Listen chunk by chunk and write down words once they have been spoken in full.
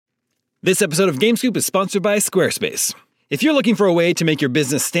This episode of GameScoop is sponsored by Squarespace. If you're looking for a way to make your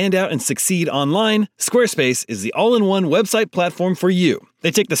business stand out and succeed online, Squarespace is the all-in-one website platform for you.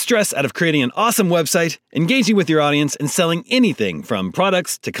 They take the stress out of creating an awesome website, engaging with your audience, and selling anything from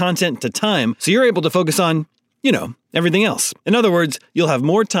products to content to time, so you're able to focus on, everything else. In other words, you'll have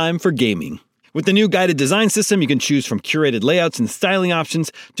more time for gaming. With the new guided design system, you can choose from curated layouts and styling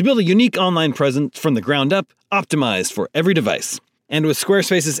options to build a unique online presence from the ground up, optimized for every device. And with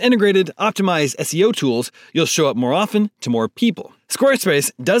Squarespace's integrated, optimized SEO tools, you'll show up more often to more people.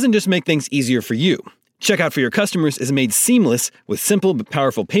 Squarespace doesn't just make things easier for you. Checkout for your customers is made seamless with simple but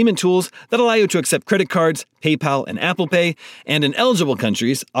powerful payment tools that allow you to accept credit cards, PayPal, and Apple Pay, and in eligible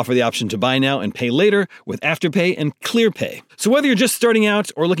countries, offer the option to buy now and pay later with Afterpay and ClearPay. So whether you're just starting out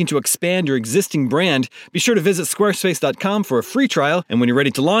or looking to expand your existing brand, be sure to visit squarespace.com for a free trial, and when you're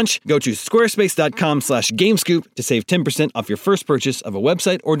ready to launch, go to squarespace.com/gamescoop to save 10% off your first purchase of a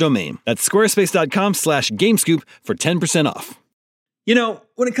website or domain. That's squarespace.com/gamescoop for 10% off.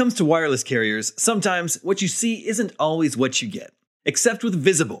 When it comes to wireless carriers, sometimes what you see isn't always what you get. Except with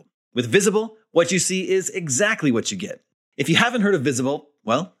Visible. With Visible, what you see is exactly what you get. If you haven't heard of Visible,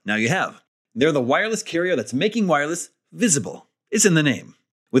 well, now you have. They're the wireless carrier that's making wireless visible. It's in the name.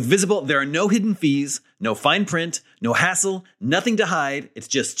 With Visible, there are no hidden fees, no fine print, no hassle, nothing to hide. It's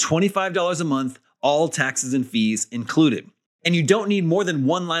just $25 a month, all taxes and fees included. And you don't need more than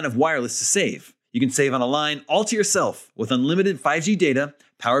one line of wireless to save. You can save on a line all to yourself with unlimited 5G data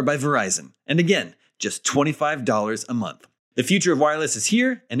powered by Verizon. And again, just $25 a month. The future of wireless is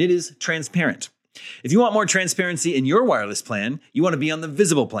here, and it is transparent. If you want more transparency in your wireless plan, you want to be on the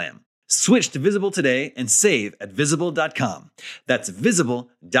Visible plan. Switch to Visible today and save at Visible.com. That's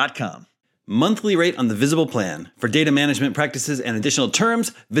Visible.com. Monthly rate on the Visible plan. For data management practices and additional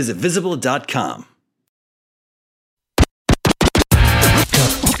terms, visit Visible.com.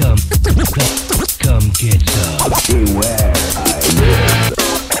 Come get some. Beware,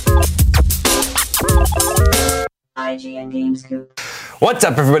 IGN GameScoop. What's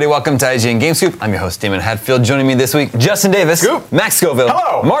up, everybody? Welcome to IGN GameScoop. I'm your host, Damon Hatfield. Joining me this week, Justin Davis, Scoop. Max Scoville,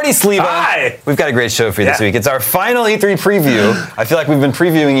 Hello. Marty Sleva. Hi. We've got a great show for you this week. It's our final E3 preview. I feel like we've been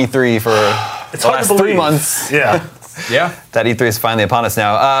previewing E3 for the last 3 months. Yeah. Yeah. That E3 is finally upon us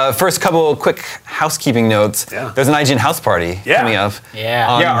now. First couple quick housekeeping notes. Yeah. There's an IGN house party coming up. Yeah,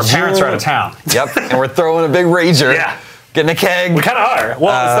 our parents are out of town. Yep, and we're throwing a big rager. Yeah. Getting a keg. We kind of are.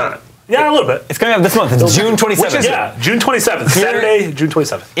 Well, it's not. Yeah, a little bit. It's coming up this month. It's June 27th. Which is June 27th. Saturday, June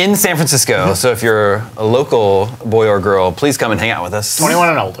 27th. In San Francisco. So if you're a local boy or girl, please come and hang out with us. 21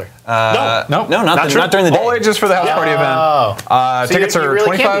 and older. No, not during the day. All ages for the house party event. So tickets you are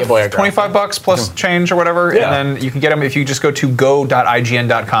really can't be a boy or girl. $25 plus change or whatever, and then you can get them if you just go to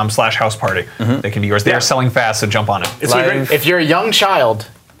go.ign.com/houseparty. They can be yours. They are selling fast, so jump on it. It's really great. If you're a young child,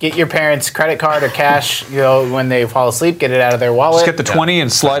 get your parents' credit card or cash. When they fall asleep, get it out of their wallet. Just get the 20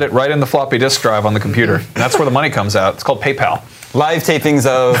 and slide it right in the floppy disk drive on the computer. And that's where the money comes out. It's called PayPal. Live tapings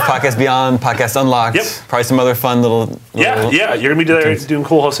of Podcast Beyond, Podcast Unlocked. Yep. Probably some other fun little Yeah, you're going to be there doing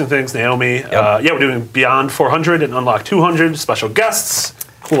cool hosting things. Naomi. We're doing Beyond 400 and Unlock 200. Special guests,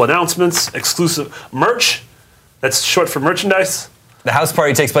 cool announcements, exclusive merch. That's short for merchandise. The house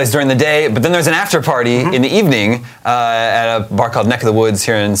party takes place during the day, but then there's an after party in the evening at a bar called Neck of the Woods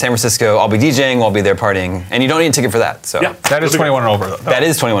here in San Francisco. I'll be DJing, we'll be there partying, and you don't need a ticket for that. So That is 21 and over, though. That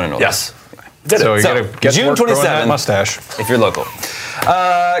is 21 and over. Yes. So you gotta get June to work growing 27th, that mustache. if you're local.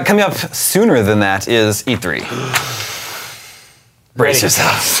 Coming up sooner than that is E3. Brace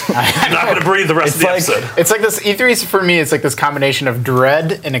yourselves. I'm not going to breathe the rest of the episode. It's like this E3 for me. It's like this combination of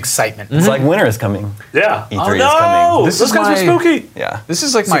dread and excitement. It's like winter is coming. Yeah. E3 is coming. Those guys were spooky. Yeah. This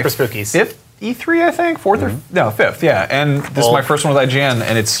is like my Super spookies. fifth E3, I think. Fourth or fifth, yeah. And this is my first one with IGN,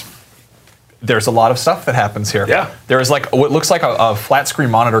 and there's a lot of stuff that happens here. Yeah. There is like what looks like a flat screen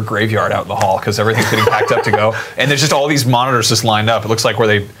monitor graveyard out in the hall because everything's getting packed up to go. And there's just all these monitors just lined up. It looks like where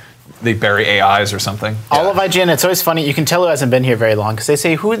they bury AIs or something. All of IGN, it's always funny. You can tell who hasn't been here very long because they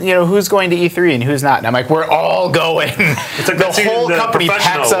say who's going to E3 and who's not. And I'm like, we're all going. It's like the that scene whole in company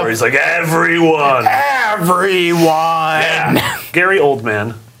Professional packs up. where he's like, everyone. Everyone. Yeah. Gary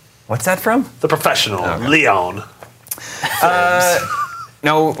Oldman, What's that from? The Professional, Leon.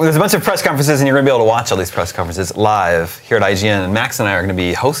 No, there's a bunch of press conferences, and you're going to be able to watch all these press conferences live here at IGN. And Max and I are going to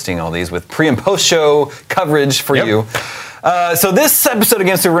be hosting all these with pre- and post-show coverage for you. So this episode of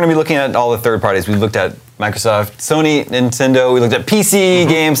GameScoop, we're going to be looking at all the third parties. We looked at Microsoft, Sony, Nintendo. We looked at PC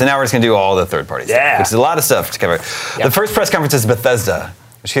games, and now we're just going to do all the third parties. Yeah. Which is a lot of stuff to cover. The first press conference is Bethesda,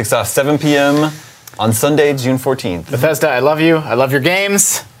 which kicks off 7 p.m. on Sunday, June 14th. Bethesda, I love you. I love your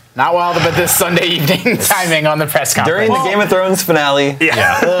games. Not wild, but this Sunday evening timing on the press conference. During the Game of Thrones finale.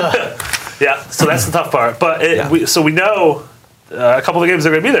 Yeah. Yeah, so that's the tough part. But Yeah. we know a couple of the games are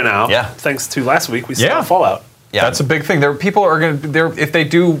going to be there now. Yeah. Thanks to last week, we saw Yeah. Fallout. Yeah. That's a big thing. People are going to, if they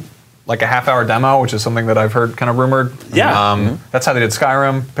do like a half-hour demo, which is something that I've heard kind of rumored. Yeah. That's how they did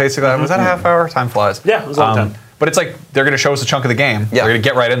Skyrim, basically. Was that a half hour? Time flies. Yeah, it was a long time. But it's like they're going to show us a chunk of the game. Yeah. They're going to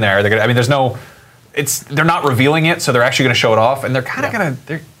get right in there. They're going to, I mean, there's no, they're not revealing it, so they're actually going to show it off, and they're kind of going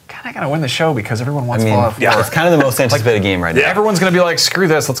to win the show because everyone wants Fallout 4. yeah. It's kind of the most anticipated game right now. Everyone's going to be like, screw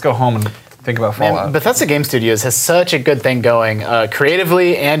this, let's go home and think about Fallout. Man, Bethesda Game Studios has such a good thing going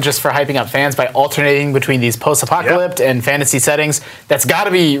creatively and just for hyping up fans by alternating between these post-apocalypse and fantasy settings. That's got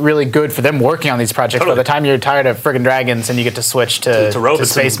to be really good for them working on these projects. Totally. By the time you're tired of friggin' dragons and you get to switch to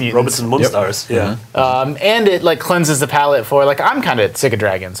robots space and, mutants. robots and Moonstars. Yeah. And it like cleanses the palette for like I'm kind of sick of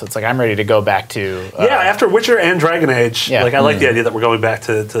dragons, so it's like I'm ready to go back to Yeah, after Witcher and Dragon Age, Yeah. like I like the idea that we're going back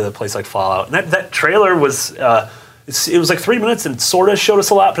to a place like Fallout. And that trailer was it was like 3 minutes and sort of showed us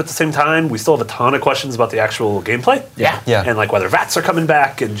a lot, but at the same time, we still have a ton of questions about the actual gameplay. Yeah. Yeah. And like whether VATS are coming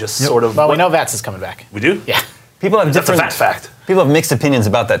back and just sort of. Well, we know Vats is coming back. We do. Yeah, People have That's a different fact. People have mixed opinions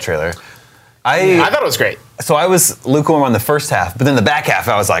about that trailer. I thought it was great. So I was lukewarm on the first half, but then the back half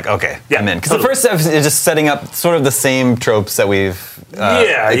I was like, okay, Yeah, I'm in. Because totally. the first half is just setting up sort of the same tropes that we've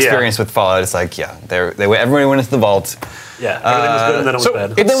experienced with Fallout. It's like, everybody went into the vault. Yeah. Everything was good and then it was so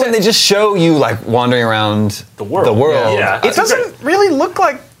bad. But then when they just show you like wandering around The world. Yeah. it doesn't really look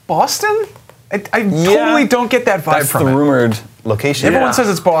like Boston. I totally don't get that vibe that's from the it. rumored location. Everyone says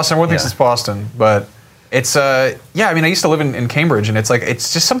it's Boston. Everyone thinks Yeah. it's Boston, but it's I mean, I used to live in Cambridge, and it's like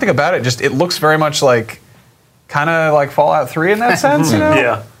it's just something about it. Just it looks very much like kind of like Fallout 3 in that sense, you know?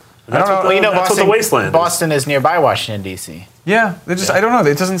 Yeah. I don't know. Well, you know, That's what Boston, the wasteland is. Boston is nearby Washington D.C. Yeah, I don't know.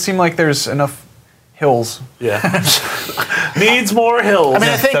 It doesn't seem like there's enough hills. Yeah. Needs more hills. I mean,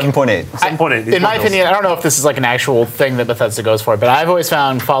 I think 7.8. 7.8. in my opinion, I don't know if this is like an actual thing that Bethesda goes for, but I've always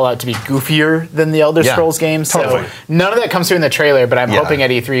found Fallout to be goofier than the Elder Yeah, Scrolls games. totally. So none of that comes through in the trailer, but I'm Yeah. hoping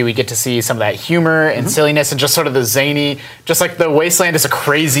at E3 we get to see some of that humor and silliness and just sort of the zany, just like the Wasteland is a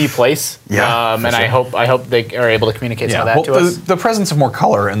crazy place. Yeah, and I hope they are able to communicate some of that well, to us. the presence of more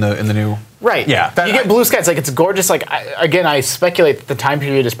color in the new. Right. Yeah, that- you get blue skies. Like, it's gorgeous. Like, I speculate that the time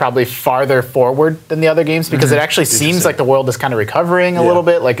period is probably farther forward than the other games because it actually seems like the world is kind of recovering a little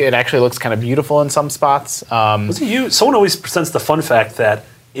bit. Like, it actually looks kind of beautiful in some spots. Someone always presents the fun fact that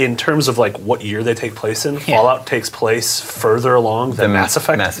in terms of like what year they take place in, Fallout takes place further along than Mass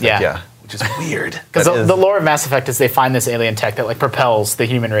Effect. Yeah. Which is weird. Because That is- the lore of Mass Effect is they find this alien tech that like propels the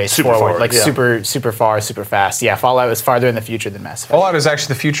human race Super forward, forward, like yeah. super far, super fast. Yeah, Fallout is farther in the future than Mass Effect. Fallout is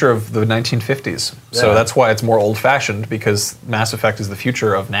actually the future of the 1950s, so Yeah. that's why it's more old-fashioned because Mass Effect is the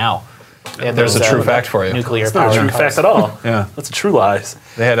future of now. Yeah, There's a true fact for you. Nuclear It's not power. a true fact at all. Yeah. That's a true lies.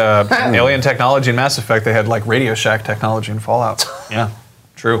 They had alien technology in Mass Effect. They had like Radio Shack technology in Fallout. Yeah,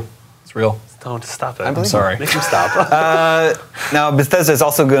 true. It's real. Don't stop it. I'm sorry. Make him stop. Now Bethesda is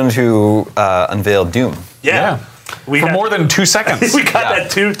also going to unveil Doom. yeah. We For got, more than 2 seconds. we got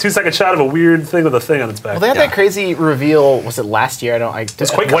that 2-second shot of a weird thing with a thing on its back. Well, they had that crazy reveal. Was it last year?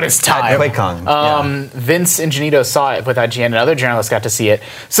 QuakeCon. What is time? QuakeCon. Vince Ingenito saw it with IGN, and other journalists got to see it.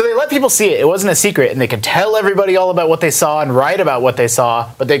 So they let people see it. It wasn't a secret, and they could tell everybody all about what they saw and write about what they saw,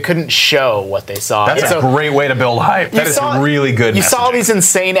 but they couldn't show what they saw. That's And a so great way to build hype. That is really good. You saw all messaging. these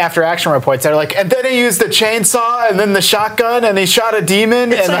insane after action reports that are like, and then he used the chainsaw, and then the shotgun, and he shot a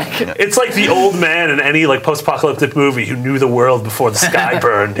demon, and It's like the old man in any like post-apocalyptic movie who knew the world before the sky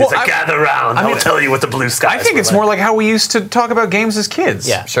burned. He's Well, like, gather around. I'll tell you what the blue sky. I think it's more like how we used to talk about games as kids.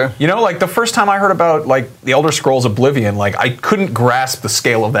 Yeah. Sure. You know, like the first time I heard about like the Elder Scrolls Oblivion, like I couldn't grasp the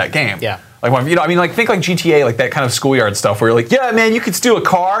scale of that game. Yeah. Like when, I mean, like think like GTA, like that kind of schoolyard stuff where you're like, yeah, man, you could steal a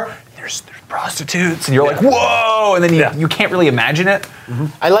car. There's prostitutes, and you're like, whoa, and then you can't really imagine it.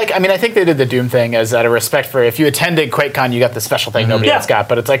 I think they did the Doom thing as out of respect for if you attended QuakeCon, you got the special thing nobody Yeah. else got.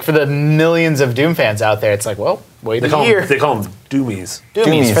 But it's like for the millions of Doom fans out there, it's like, well, wait They a call year. them Doomies. Doomies.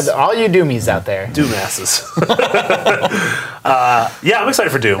 Doomies. For all you Doomies out there. Doom asses. Yeah, I'm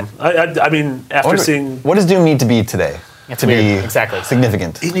excited for Doom. I mean, after seeing. What does Doom need to be today It's to weird. be Exactly.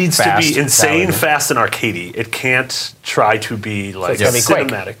 significant? It needs Fast, to be insane, valid. fast, and arcadey. It can't try to be like it's gotta be Quake.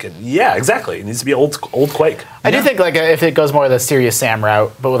 cinematic. And, yeah, exactly. It needs to be old Quake. I do think like if it goes more the Serious Sam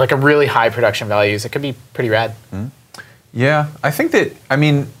route, but with like a really high production values, it could be pretty rad. Yeah, I think that, I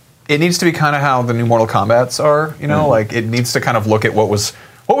mean, it needs to be kind of how the new Mortal Kombats are, you know, like it needs to kind of look at what was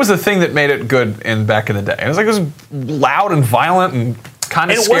the thing that made it good back in the day. And it was loud and violent and kind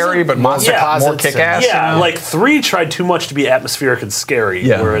of And it scary, wasn't- but Monster more closets kick-ass. Yeah, you know? like 3 tried too much to be atmospheric and scary,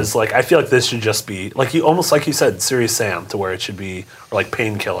 Yeah. whereas like I feel like this should just be like you almost like you said, Serious Sam, to where it should be or like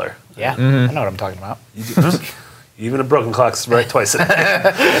Painkiller. Yeah, I know what I'm talking about. Even a broken clock's right twice a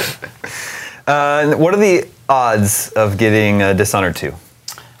day. What are the odds of getting Dishonored 2?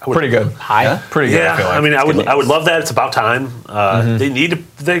 Pretty good. High. Pretty good. Yeah, I feel like. I mean, I would good news. love that. It's about time.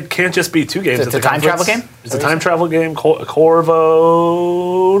 They can't just be 2 games. It's at a the time travel conference. game? It's a time travel game.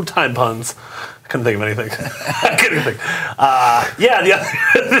 Corvo time puns. I couldn't think of anything. I couldn't think.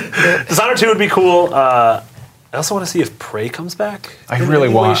 Dishonored 2 would be cool. I also want to see if Prey comes back. I in really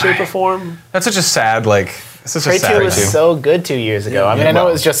any want- way, shape, or form. That's such a sad such Prey a 2 sad was too. so good 2 years ago. I mean, I know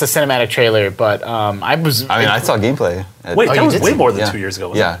it was just a cinematic trailer, but I was. I mean, I saw gameplay. Wait, Oh, that you was did way see- more than yeah. 2 years ago.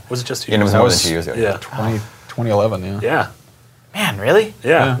 Wasn't Yeah. it? Was it just 2 Yeah, it years was ago? more was- than 2 years ago. Yeah. 2011, yeah. Yeah. Man, really?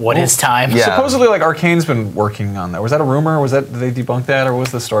 Yeah. What is time? Yeah. Supposedly, like Arcane's been working on that. Was that a rumor? Did they debunk that, or what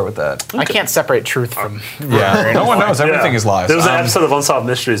was the story with that? I can't separate truth from. Yeah, no one knows. Everything Yeah. is lies. There was an episode of Unsolved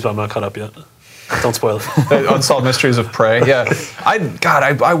Mysteries, but I'm not caught up yet. Don't spoil it. The Unsolved Mysteries of Prey. Yeah,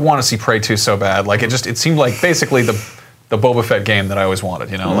 I want to see Prey 2 so bad. Like it seemed like basically the Boba Fett game that I always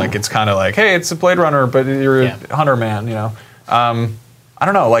wanted. You know, like it's kind of like, hey, it's a Blade Runner, but you're a hunter man. You know, I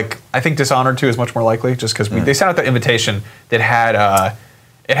don't know. Like I think Dishonored 2 is much more likely, just because they sent out the invitation that had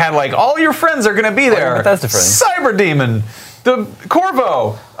it had like all your friends are going to be there. Bethesda friends. Cyber Demon, the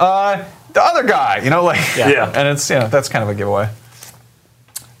Corvo, the other guy. You know, like Yeah. and it's that's kind of a giveaway.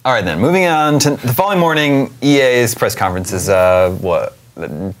 All right, then. Moving on to the following morning, EA's press conference is what?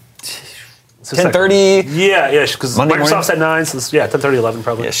 10:30 Yeah, because Monday Microsoft's morning? at 9, so 10:30, 11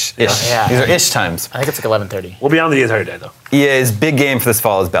 probably. ish. Yeah. These are ish times. I think it's like 11:30. We'll be on the entire day though. EA's big game for this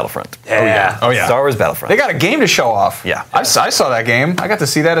fall is Battlefront. Yeah. Oh yeah. Star Wars Battlefront. They got a game to show off. Yeah. I saw that game. I got to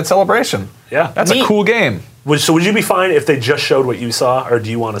see that at Celebration. Yeah. That's a Neat. cool game. So would you be fine if they just showed what you saw, or do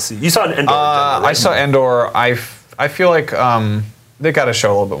you want to see? You saw an Endor. right? I saw Endor. I feel like they got to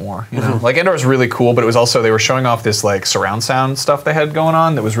show a little bit more. You know, like Endor is really cool, but it was also they were showing off this like surround sound stuff they had going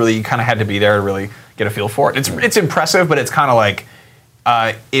on that was really you kind of had to be there to really get a feel for it. It's impressive, but it's kind of like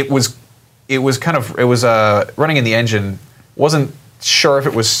it was running in the engine. Wasn't sure if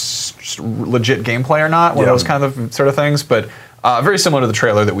it was legit gameplay or not. One of those kind of sort of things, but very similar to the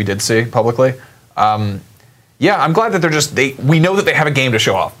trailer that we did see publicly. Yeah, I'm glad that we know that they have a game to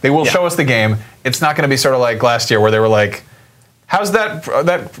show off. They will show us the game. It's not going to be sort of like last year where they were like, how's that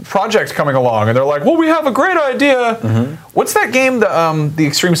project coming along? And they're like, well, we have a great idea. What's that game, the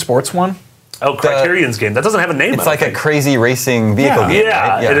Extreme Sports one? Oh, Criterion's game. That doesn't have a name. It's I don't like a think. crazy racing vehicle game.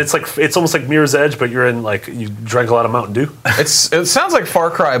 Yeah, right? and it's almost like Mirror's Edge, but you're in like you drank a lot of Mountain Dew. It sounds like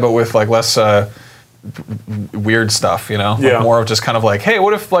Far Cry, but with like less weird stuff, you know? Yeah. Like more of just kind of like, hey,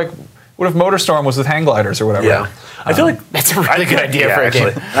 what if MotorStorm was with hang gliders or whatever? Yeah, I feel like That's a really good idea for a game.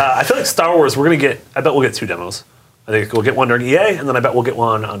 I feel like Star Wars. I bet we'll get 2 demos. I think we'll get one during EA, and then I bet we'll get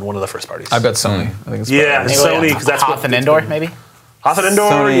one on one of the first parties. I bet Sony. I think it's Yeah, Maybe Sony, like 'cause that's Hoth what and it's Endor, been- maybe. Hoth and Endor,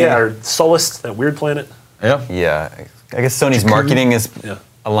 Sony- or Solus, that weird planet. Yeah. Yeah. I guess Sony's marketing is Yeah.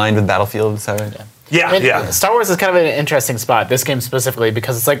 aligned with Battlefield. Is that right? Yeah, I mean, yeah. Star Wars is kind of an interesting spot, this game specifically,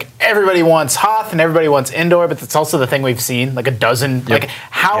 because it's like everybody wants Hoth and everybody wants Endor, but it's also the thing we've seen like a dozen. Like,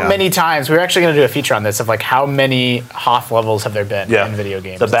 how Yeah. many times? We were actually going to do a feature on this of like how many Hoth levels have there been Yeah. in video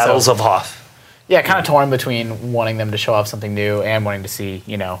games? The And Battles so, of Hoth. Yeah, kind of torn between wanting them to show off something new and wanting to see,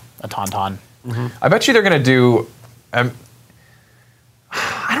 a Tauntaun. I bet you they're going to do. I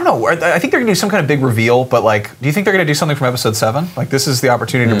don't know. I think they're going to do some kind of big reveal, but like, do you think they're going to do something from Episode 7? Like, this is the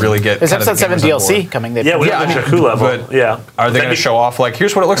opportunity to really get. There's kind of Episode the 7 gamers on board. DLC coming. They've- Yeah, we Yeah, have I the mean, Jakku level. but Yeah. Are they going to show off like,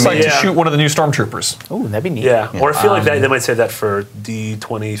 here's what it looks like to yeah. shoot one of the new stormtroopers? Ooh, that'd be neat. Yeah, or I feel like they might say that for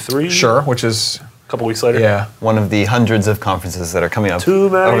D23. Sure, which is A couple weeks later. yeah. One of the hundreds of conferences that are coming up Too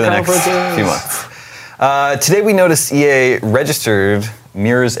many over the next conferences. few months. Today we noticed EA registered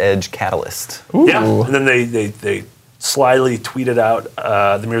Mirror's Edge Catalyst. Yeah, and then they slyly tweeted out,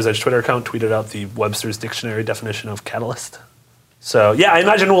 the Mirror's Edge Twitter account tweeted out the Webster's Dictionary definition of catalyst. So yeah, I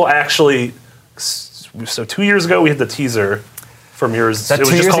imagine we'll actually. So 2 years ago we had the teaser for Mirror's. that It was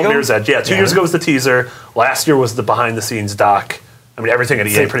 2 just years called ago? Mirror's Edge. Yeah, 2 years ago was the teaser. Last year was the behind the scenes doc. I mean, everything at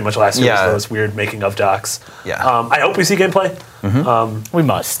EA pretty much last year Yeah. was those weird making of docs. Yeah. I hope we see gameplay. We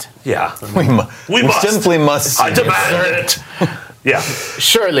must. Yeah. We must. simply must. I demand it. Yeah.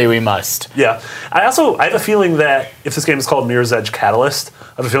 Surely we must. Yeah. I have a feeling that if this game is called Mirror's Edge Catalyst, I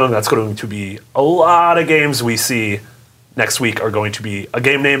have a feeling that's going to be a lot of games we see next week are going to be a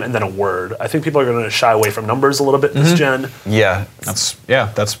game name and then a word. I think people are going to shy away from numbers a little bit this gen. Yeah. That's Yeah,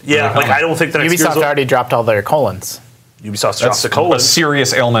 really like common. I don't think the next Ubisoft year's already dropped all their colons. Ubisoft's That's dropped the colon. a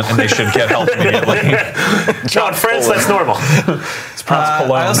serious ailment, and they should get help immediately. No, in France, that's normal. It's pronounced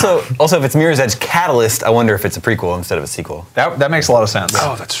cologne. I also, if it's Mirror's Edge Catalyst, I wonder if it's a prequel instead of a sequel. that makes a lot of sense.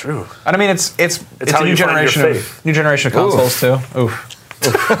 Oh, that's true. And I mean, it's how a new you find your generation faith. of consoles too. Oof.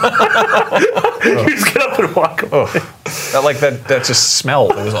 You just get up and walk away. That just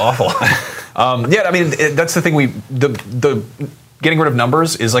smelled. It was awful. Yeah, I mean that's the thing. The getting rid of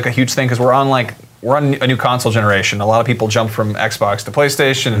numbers is like a huge thing because we're on a new console generation. A lot of people jump from Xbox to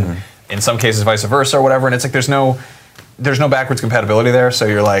PlayStation, and in some cases vice versa or whatever. And it's like there's no backwards compatibility there. So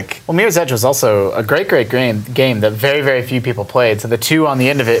you're like, Well, Mirror's Edge was also a great game that very, very few people played. So the 2 on the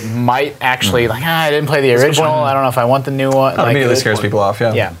end of it might actually I didn't play the original. I don't know if I want the new one. it immediately scares people off.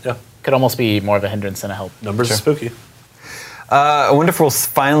 Yeah. Yeah. Could almost be more of a hindrance than a help. Numbers are spooky. I wonder if we'll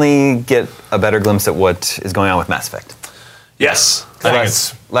finally get a better glimpse at what is going on with Mass Effect. Yes.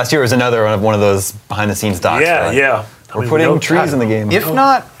 Last year was another one of those behind-the-scenes docs. Yeah, right? yeah. We're putting trees in the game. If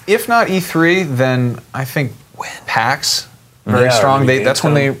not E3, then I think PAX very Yeah, strong. maybe That's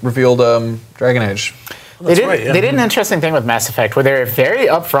when they revealed Dragon Age. They did, right, yeah. they did an interesting thing with Mass Effect where they're very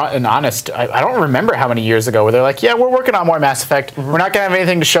upfront and honest. I don't remember how many years ago where they're like, yeah, we're working on more Mass Effect. We're not going to have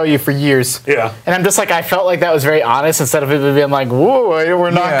anything to show you for years. Yeah. And I'm just like, I felt like that was very honest instead of it being like, whoa,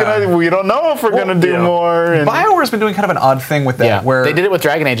 we're not Yeah. going to, we don't know if we're going to do yeah. more. And, BioWare's been doing kind of an odd thing with that, yeah, where they did it with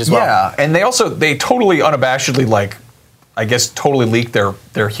Dragon Age as well. Yeah, and they totally unabashedly I guess totally leaked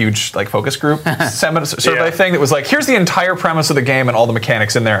their huge focus group survey Yeah. thing that was like, here's the entire premise of the game and all the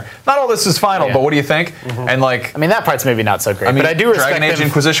mechanics in there. Not all this is final, Yeah. but what do you think? And I mean, that part's maybe not so great, but I do respect Dragon Age them.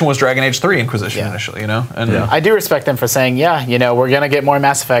 Inquisition was Dragon Age 3 Inquisition initially, And I do respect them for saying, yeah, we're going to get more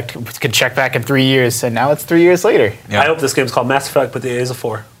Mass Effect. We could check back in 3 years, and now it's 3 years later. Yeah. I hope this game's called Mass Effect, but the A is a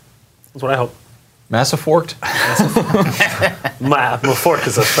 4. That's what I hope. Massive Forked. My fork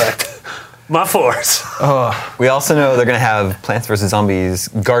is effect. My force. We also know they're going to have Plants vs. Zombies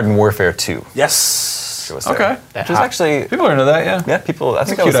Garden Warfare 2. Yes. It was there. Okay. Which is actually, People are into that, yeah. yeah, people, I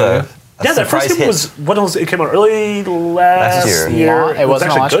think that Cute was idea. Yeah, that surprise first game hit. was it came out early last year. year. It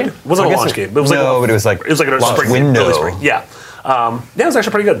wasn't a actually launch good. game? It wasn't I a guess launch it- game. It was no, but it was like a launch spring window. early spring. Yeah. It was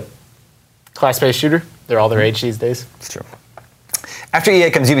actually pretty good. Class-based shooter. They're all the rage these days. It's true. After EA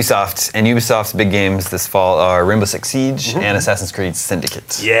comes Ubisoft, and Ubisoft's big games this fall are Rainbow Six Siege and Assassin's Creed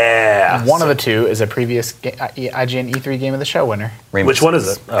Syndicate. Yeah. One of the two is a previous IGN E3 Game of the Show winner. Rainbow Which one Six.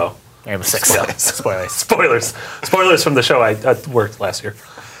 is it? Oh, Rainbow Six. Spoilers. Spoilers. Spoilers from the show I worked last year.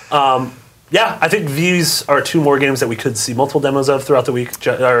 Yeah, I think these are 2 more games that we could see multiple demos of throughout the week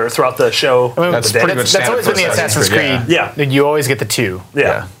or throughout the show. I mean, That's the day. pretty much That's standard always been for the Assassin's Assassin's Creed. Creed, yeah. You always get the 2.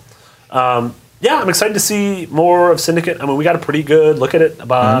 Yeah. Yeah, I'm excited to see more of Syndicate. I mean, we got a pretty good look at it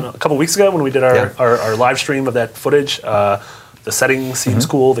about a couple weeks ago when we did our live stream of that footage. The setting seems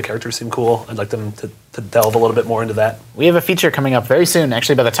cool. The characters seem cool. I'd like them to delve a little bit more into that. We have a feature coming up very soon.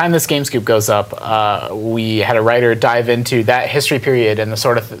 Actually, by the time this Game Scoop goes up, we had a writer dive into that history period and the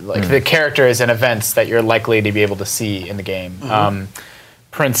sort of the characters and events that you're likely to be able to see in the game.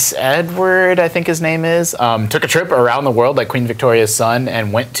 Prince Edward, I think his name is, took a trip around the world like Queen Victoria's son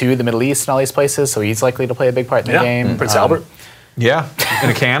and went to the Middle East and all these places, so he's likely to play a big part in the game. Prince Albert. Yeah, in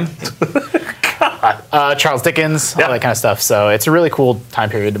a can. Charles Dickens, all that kind of stuff. So it's a really cool time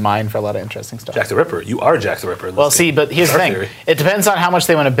period to mine for a lot of interesting stuff. Jack the Ripper. You are Jack the Ripper. In this Well, game. see, but here's the Our thing. theory. It depends on how much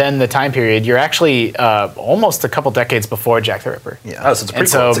they want to bend the time period. You're actually almost a couple decades before Jack the Ripper. Yeah. Oh, so it's a And prequel.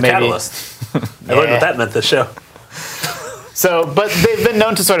 so It's a maybe- catalyst. I learned what that meant this show. So, but they've been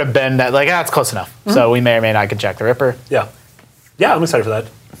known to sort of bend that, it's close enough. So we may or may not get Jack the Ripper. Yeah. Yeah, I'm excited for that.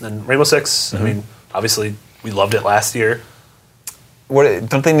 And Rainbow Six, I mean, obviously, we loved it last year.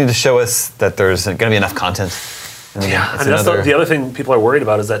 Don't they need to show us that there's going to be enough content in the game? I It's mean, that's another- the other thing people are worried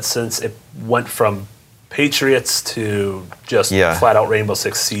about is that since it went from Patriots to just flat out Rainbow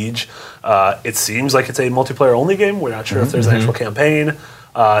Six Siege, it seems like it's a multiplayer only game. We're not sure if there's an actual campaign.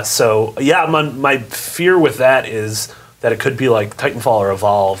 So yeah, my fear with that is that it could be like Titanfall or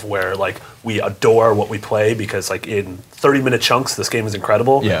Evolve, where we adore what we play because in 30-minute chunks this game is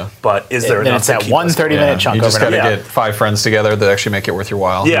incredible. Yeah. But is there Then enough it's to that keep one us 30-minute chunk You just over got and to over. get 5 friends together that actually make it worth your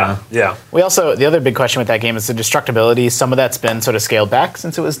while. Yeah, yeah. We also, the other big question with that game is the destructibility. Some of that's been sort of scaled back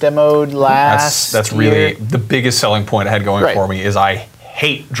since it was demoed last That's really year. the biggest selling point I had going Right. for me is I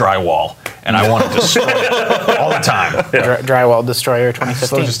hate drywall and I want to destroy it all the time. Drywall Destroyer So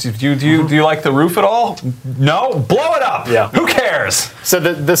 2015. just do you like the roof at all? No, blow it up. Yeah. Who cares? So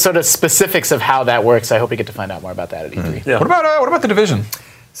the sort of specifics of how that works, I hope we get to find out more about that at E3. Yeah. What about the Division?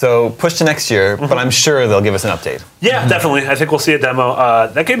 So push to next year, but I'm sure they'll give us an update. Yeah, definitely. I think we'll see a demo.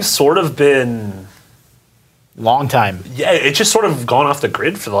 That game's sort of been... Long time. Yeah, it's just sort of gone off the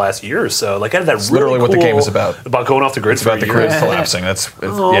grid for the last year or so. I had that really literally what the cool- game is about. About going off the grid It's for about a the year. grid collapsing.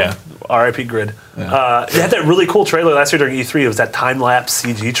 Yeah. R.I.P. Grid. They had that really cool trailer last year during E3. It was that time-lapse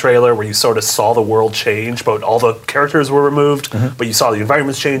CG trailer where you sort of saw the world change, but all the characters were removed, but you saw the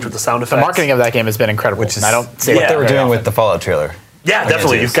environments change with the sound effects. The marketing of that game has been incredible. Which is and I don't say what that they were very doing often. with the Fallout trailer. Yeah, I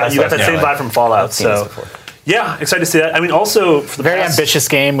definitely. guess You got that same vibe from Fallout. I've seen this So before. Yeah, excited to see that. I mean, also for the Very past, ambitious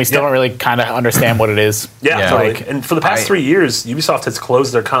game. We still Yeah. don't really kind of understand what it is. Yeah, Yeah. totally. Like, And for the past 3 years, Ubisoft has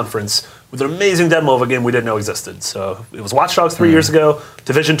closed their conference with an amazing demo of a game we didn't know existed. So it was Watch Dogs 3 years ago,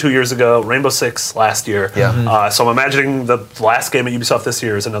 Division 2 years ago, Rainbow Six last year. Yeah. So I'm imagining the last game at Ubisoft this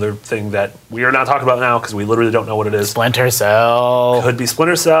year is another thing that we are not talking about now because we literally don't know what it is. Splinter Cell. Could be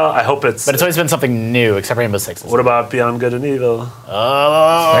Splinter Cell. I hope it's. But it's always been something new, except Rainbow Six. What about Beyond Good and Evil?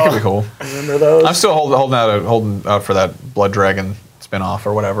 That could be cool. Remember those? I'm still holding out for that Blood Dragon spin-off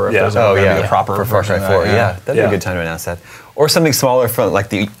or whatever. If Yeah. there's Oh ever gonna yeah, be a proper for Far version Cry of that, 4. Yeah, that'd be Yeah. a good time to announce that. Or something smaller from like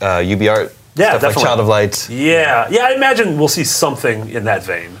the UbiArt Yeah, stuff, like definitely. Child of Light. Yeah, I imagine we'll see something in that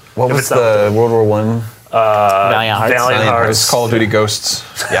vein. What If was it's not the World War One? Valiant Hearts. Valiant Hearts. It's Call of Duty Ghosts.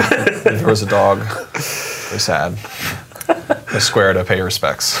 Yeah. There was a dog. Very sad. I Square to pay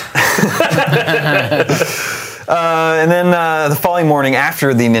respects. And then the following morning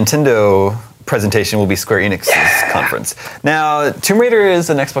after the Nintendo presentation will be Square Enix's conference. Now, Tomb Raider is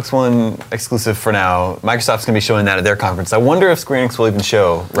an Xbox One exclusive for now. Microsoft's going to be showing that at their conference. I wonder if Square Enix will even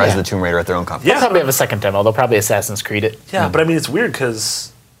show Rise of the Tomb Raider at their own conference. They'll probably have a second demo. They'll probably Assassin's Creed it. Yeah, but I mean, it's weird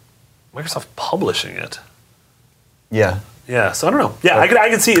because Microsoft publishing it. Yeah. Yeah, so I don't know. Yeah, I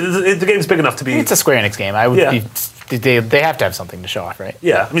can see the game's big enough to be. It's a Square Enix game. I would Yeah. be. They have to have something to show off, right?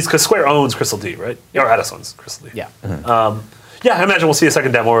 Yeah, I mean, because Square owns Crystal D, right? Or Addus owns Crystal D. Yeah. Yeah, I imagine we'll see a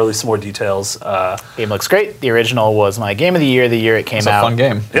second demo or at least some more details. Game looks great. The original was my game of the year it came It's out. a fun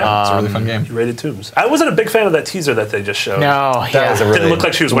game. Yeah. It's a really fun game. Rated Tombs. I wasn't a big fan of that teaser that they just showed. No, That was a really Didn't look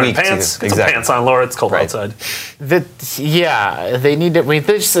like she was wearing weak pants. teaser. Get some pants on, Laura. It's cold Right. outside. They need to.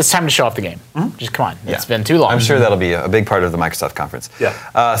 It's time to show off the game. Just come on. It's been too long. I'm sure that'll be a big part of the Microsoft conference. Yeah.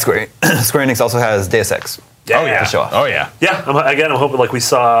 Square Enix also has Deus Ex. Yeah. To show off. Oh yeah. Yeah, I'm hoping like we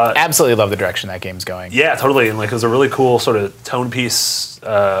saw. Absolutely love the direction that game's going. Yeah, totally. And like it was a really cool sort of tone piece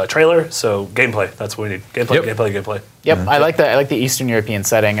trailer. So gameplay. That's what we need. Gameplay. Yep. Gameplay. Yep, I like that. I like the Eastern European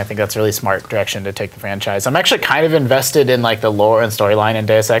setting. I think that's a really smart direction to take the franchise. I'm actually kind of invested in like the lore and storyline in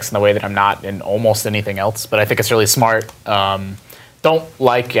Deus Ex in the way that I'm not in almost anything else. But I think it's really smart. Don't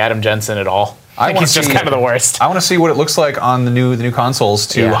like Adam Jensen at all. I think wanna he's just see- kind of the worst. I want to see what it looks like on the new consoles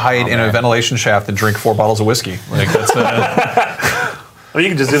to Yeah. hide in a ventilation shaft and drink 4 bottles of whiskey. Like that's I mean, you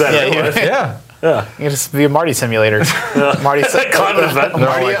can just do that. in real life. yeah. You can just be a Marty simulator. Marty Climb an event. They're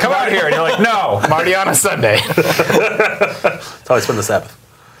all like, come out here, and you're like, no. Marty on a Sunday. That's how I spend the Sabbath.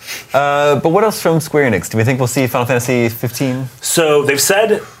 But what else from Square Enix? Do we think we'll see Final Fantasy 15? So they've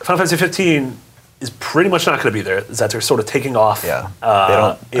said Final Fantasy 15 is pretty much not going to be there. Is that they're sort of taking off.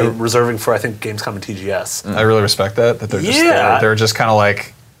 Yeah. Reserving for I think Gamescom and TGS. I really respect that they're just Yeah. they're just kind of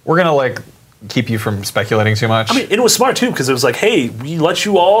like, we're gonna like keep you from speculating too much. I mean, it was smart too because it was like, hey, we let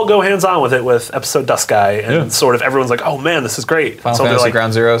you all go hands on with it with episode Dusk Guy, and Yeah. sort of everyone's like, oh man, this is great. Final so they're Fantasy like,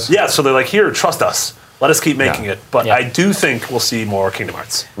 Ground Zeroes. Yeah, so they're like, here, trust us. Let us keep making Yeah. it. But Yeah. I do think we'll see more Kingdom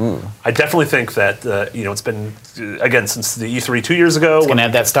Hearts. I definitely think that it's been again since the E3 2 years ago. Gonna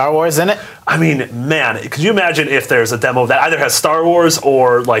have that Star Wars in it. I mean, man, could you imagine if there's a demo that either has Star Wars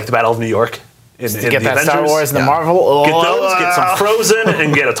or like the Battle of New York? In Get the that Star Avengers? Wars and the Yeah. Marvel. Get those, get some Frozen,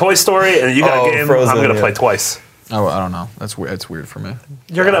 and get a Toy Story, and you got Oh, a game Frozen, I'm gonna yeah. play twice. Oh, I don't know. That's weird. It's weird for me.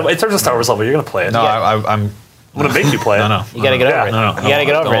 You're gonna, in terms of Star Wars level, you're gonna play it. No, Yeah. I'm I'm gonna make you play it. no. You gotta get over it. no, You gotta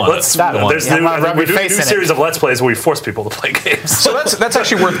get over don't it. want it. Let's Stop. There's You new, wanna rub we your do a face new in it. series of Let's Plays where we force people to play games. So that's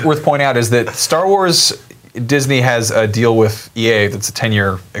actually worth pointing out is that Star Wars, Disney has a deal with EA that's a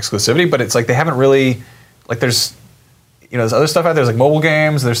 10-year exclusivity, but it's like they haven't really, like there's other stuff out there, there's like mobile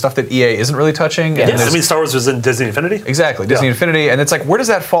games, there's stuff that EA isn't really touching. And Yes, I there's- mean Star Wars was in Disney Infinity. exactly, Disney Yeah. Infinity, and it's like, where does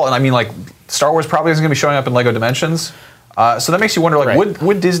that fall? And I mean, like, Star Wars probably isn't going to be showing up in LEGO Dimensions, so that makes you wonder, like, Right.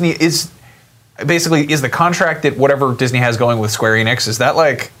 would Disney, is the contract that whatever Disney has going with Square Enix, is that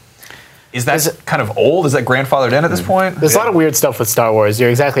kind of old? Is that grandfathered in at this point? There's a lot of weird stuff with Star Wars. You're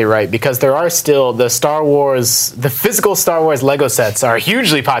exactly right, because there are still the physical Star Wars Lego sets are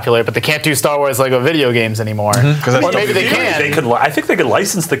hugely popular, but they can't do Star Wars Lego video games anymore. that's Or maybe they Theory, can. I think they could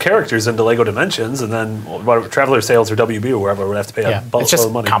license the characters into Lego Dimensions, and then whatever Traveler Sales or WB or wherever would have to pay Yeah, a boatload it's just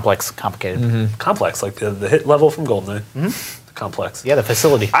of money. complicated. Complex, like the hit level from GoldenEye. The complex. Yeah, the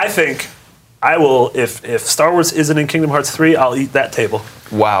facility. I think I will if Star Wars isn't in Kingdom Hearts 3, I'll eat that table.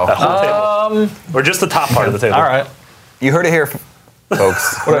 Wow. That whole table. Or just the top part of the table. All right. You heard it here,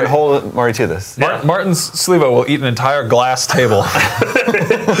 folks. Hold Marty to this. Martin Slivo will eat an entire glass table.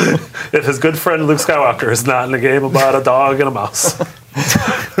 If his good friend Luke Skywalker is not in a game about a dog and a mouse.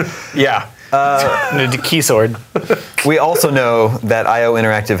 Yeah. The key sword. We also know that IO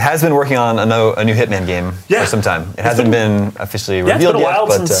Interactive has been working on a new Hitman game Yeah. for some time. It hasn't been officially Yeah, it's revealed been a while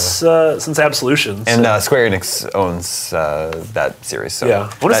yet, but since Absolution. and Square Enix owns that series, so Yeah. I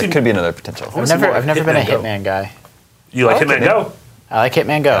wanna see- that could be another potential. wanna see more I've never been a Hitman Go. Hitman guy. You like I like Hitman Hitman. Go? I like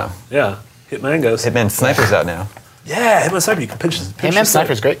Hitman Go. Yeah. Hitman Goes. Hitman Sniper's out now. Yeah, Hitman Sniper. You can pinch Hitman the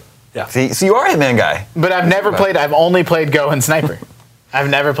Sniper's great. Yeah. See, so you are a Hitman guy. But I've only played Go and Sniper. I've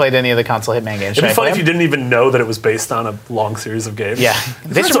never played any of the console Hitman games. It'd be Should I funny play if you them? didn't even know that it was based on a long series of games. Yeah.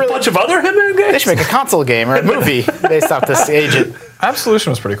 There's a bunch of other Hitman games. They should make a console game or a movie based off this agent. Absolution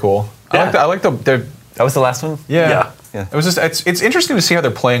was pretty cool. Yeah. I like the That was the last one? yeah. Yeah. It was just it's interesting to see how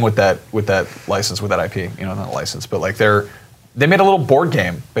they're playing with that license, with that IP. You know, not license, but like they made a little board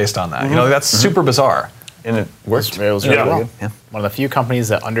game based on that. You know, that's super bizarre. And it worked. It was really Yeah. well. Yeah. One of the few companies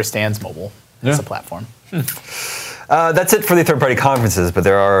that understands mobile as a platform. That's it for the third-party conferences, but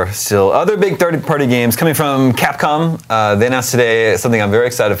there are still other big third-party games coming from Capcom. They announced today something I'm very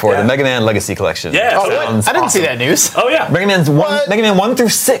excited for, Yeah. the Mega Man Legacy Collection. Yeah. Oh, Sounds really? I didn't see that news. Oh yeah. Mega Man 1 through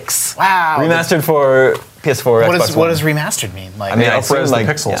 6. Wow. Remastered for PS4, Xbox What One. does remastered mean? Like, I mean, They I upres assume,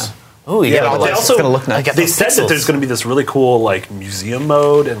 the pixels. oh, you Yeah, get all but they this. also it's gonna look nice. Get They those said that pixels. there's going to be this really cool like museum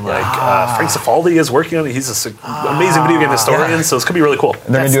mode, and like Frank Cifaldi is working on it. He's an amazing video game historian, so it's going to be really cool.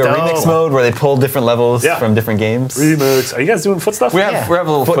 They're going to do a That's remix dope. mode where they pull different levels Yeah. from different games. Remix. Are you guys doing foot stuff? We have Yeah. a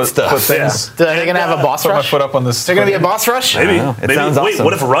little Foot foot stuff. things. Are they going to have a boss Put my rush? foot up on this. Is there going to be a boss rush? Maybe. know. It Maybe. sounds Wait, awesome.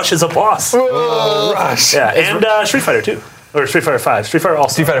 what if Rush is a boss? Rush. Yeah, and Street Fighter 2. Or Street Fighter 5. Street Fighter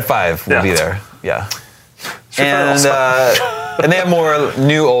also. Street Fighter 5 will Yeah. be there. Yeah. Fighter And and they have more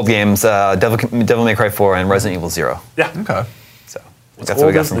new old games, Devil May Cry 4 and Resident Evil 0. Yeah. Okay. So that's what we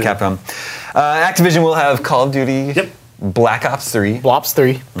old got is from new. Capcom. Activision will have Call of Duty, Yep. Black Ops 3. Blops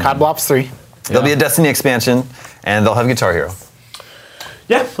 3. COD Blops 3. There'll be a Destiny expansion, and they'll have Guitar Hero.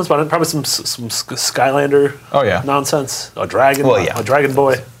 Yeah, that's about it. Probably some Skylander Oh, yeah. nonsense. A dragon. Well, yeah. A dragon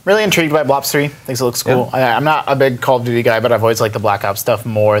boy. Really intrigued by Blops 3. Thinks it looks cool. I'm not a big Call of Duty guy, but I've always liked the Black Ops stuff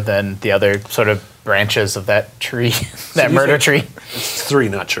more than the other sort of branches of that tree, that you murder think- tree. It's 3,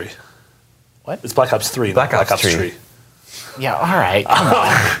 not tree. What? It's Black Ops 3, Black not Black Ops Ops 3. 3. Yeah, all right. Come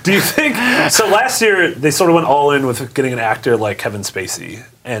on. Do you think so? Last year they sort of went all in with getting an actor like Kevin Spacey,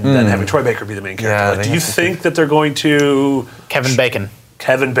 and then having Troy Baker be the main character. Yeah, Like, they do you have to think that they're going to Kevin Bacon.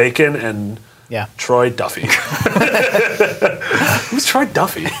 Kevin Bacon and Yeah. Troy Duffy? Who's Troy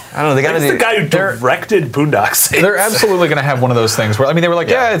Duffy? I don't know. They got He's to the guy who directed Boondock Saints. They're absolutely going to have one of those things where, I mean, they were like,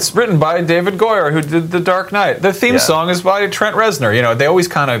 yeah, it's written by David Goyer, who did The Dark Knight. The theme Yeah. song is by Trent Reznor. You know, they always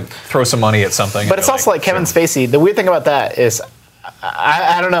kind of throw some money at something. But it's also like Kevin Spacey. The weird thing about that is,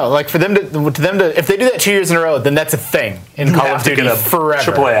 I don't know. Like for them to, if they do that 2 years in a row, then that's a thing in You Call have of to Duty get a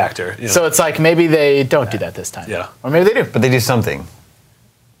forever. AAA actor. You know? So it's like maybe they don't do that this time. Yeah. Or maybe they do. But they do something.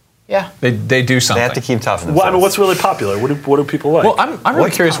 Yeah. They do something. They have to keep topping themselves. well, I mean, what's really popular? What do people like? Well, I'm really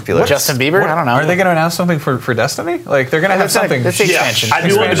What's curious. popular? what's- Justin Bieber? I don't know. Are they going to announce something for Destiny? Like, they're going to have That's like- something. that's the yeah, expansion. I'd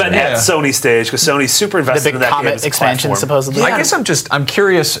be willing to bet Expansion, at yeah. Sony stage because Sony's super The invested big in that game Comet as a expansion, platform. supposedly. I guess I'm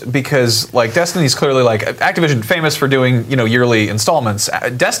curious because like Destiny's clearly like Activision famous for doing yearly installments.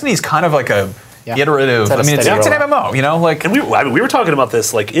 Destiny's kind of like a Yeah. iterative. It's at a I mean, it's steady an rollout. MMO. Like And we were talking about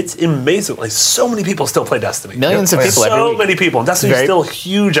this. Like, it's amazing. Like, so many people still play Destiny. Millions of people every So week. many people. And Destiny's Very- still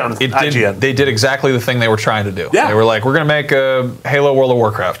huge on IGN. they did exactly the thing they were trying to do. Yeah. They were like, we're going to make a Halo World of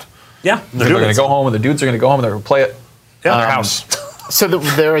Warcraft. yeah, They're going to go home, and the dudes are going to go home, and they're going to play it Yeah. in their house. So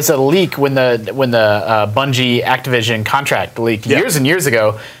there was a leak when the Bungie Activision contract leaked Yeah. years and years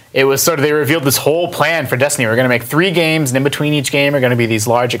ago. It was sort of they revealed this whole plan for Destiny. We're going to make 3 games, and in between each game are going to be these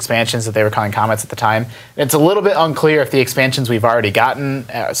large expansions that they were calling Comets at the time. And it's a little bit unclear if the expansions we've already gotten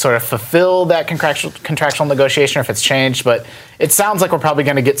sort of fulfill that contractual negotiation or if it's changed. But it sounds like we're probably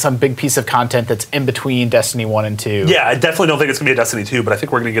going to get some big piece of content that's in between Destiny 1 and 2. Yeah, I definitely don't think it's going to be a Destiny 2, but I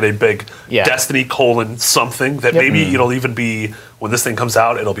think we're going to get a big Yeah. Destiny : something that Yep. maybe it'll even be, when this thing comes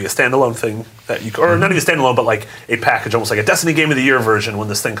out, it'll be a standalone thing that you, or not even standalone, but like a package, almost like a Destiny Game of the Year version when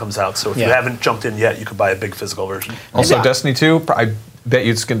this thing comes out. So if you Yeah. haven't jumped in yet, you could buy a big physical version. Also, Yeah. Destiny 2, I bet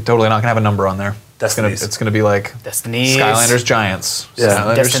you it's totally not going to have a number on there. Destinies. It's going to be like Destinies. Skylanders Giants. Yeah.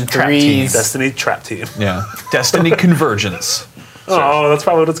 Skylanders Destin Trap 3s. Team. Destiny Trap Team. Yeah. Destiny Convergence. Oh, that's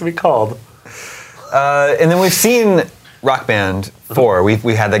probably what it's going to be called. And then we've seen Rock Band 4.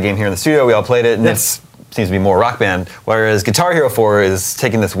 We had that game here in the studio. We all played it, and it seems to be more Rock Band. Whereas Guitar Hero 4 is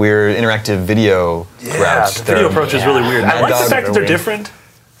taking this weird interactive video Yeah, route. the video approach is really weird. I Mad like the Dog fact that they're weird. different.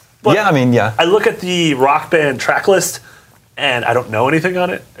 But Yeah, I mean, yeah. I look at the Rock Band track list. and I don't know anything on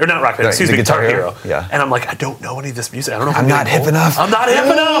it. Or not Rock Band, Right, excuse the me, Guitar Hero. Yeah. And I'm like, I don't know any of this music. I don't know if I'm not getting hip old. enough. I'm not hip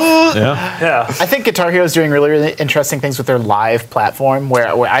enough. Yeah. Yeah. I think Guitar Hero is doing really, really interesting things with their live platform. Where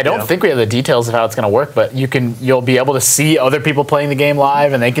I don't Yeah. think we have the details of how it's going to work, but you'll be able to see other people playing the game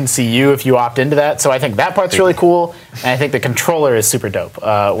live, and they can see you if you opt into that. So I think that part's really cool, and I think the controller is super dope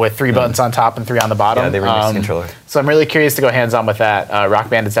with 3 buttons on top and 3 on the bottom. Yeah, they remixed the controller. So I'm really curious to go hands on with that. Rock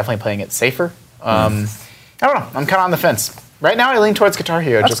Band is definitely playing it safer. I don't know. I'm kind of on the fence. Right now, I lean towards Guitar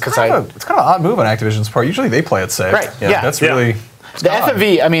Hero just because It's kind of an odd move on Activision's part. Usually they play it safe. Right, yeah. That's Yeah. really. the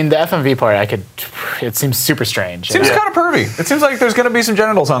FMV. I mean, the FMV part. It seems super strange. Seems Yeah. kind of pervy. It seems like there's going to be some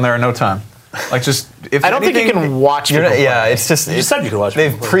genitals on there in no time. Like just if I don't think you can watch You're people not- yeah, play. it's just. You just said you could watch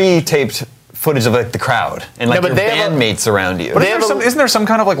They've people. pre-taped footage of like the crowd and like No, but your they have a- bandmates around you. They have Isn't there some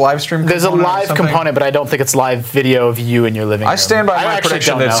kind of like live stream? There's a component or live something? component, but I don't think it's live video of you in your living room. I stand by my actually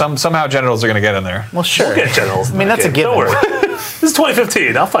prediction don't that know. somehow genitals are going to get in there. Well, sure. We'll get genitals. I mean, that's a given. Don't worry. This is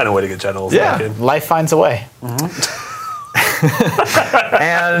 2015. I'll find a way to get genitals. Yeah. in that game. Life finds a way.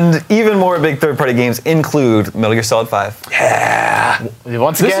 And even more big third-party games include Metal Gear Solid 5.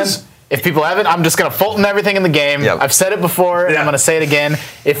 Once This again, is- if people haven't, I'm just going to Fulton everything in the game. Yep. I've said it before, and Yeah. I'm going to say it again.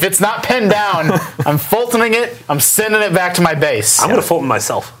 If it's not pinned down, I'm Fultoning it. I'm sending it back to my base. I'm going to Fulton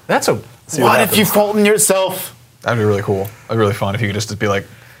myself. That's a. See What what if you happens. Fulton yourself? That'd be really cool. That'd be really fun if you could just be like,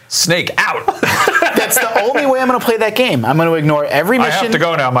 Snake out. That's the only way I'm going to play that game. I'm going to ignore every I mission. have to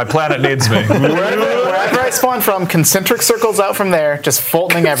go now. My planet needs me. Wherever I spawn from, concentric circles out from there, just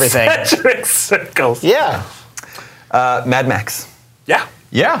Fultoning everything. Concentric circles. Yeah. Mad Max. Yeah.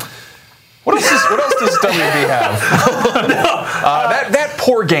 Yeah. What else does WB have? That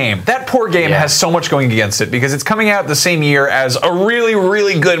poor game. That poor game Yeah. has so much going against it because it's coming out the same year as a really,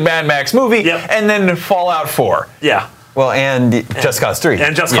 really good Mad Max movie, Yep. and then Fallout 4. Yeah. Well, and Just Cause 3.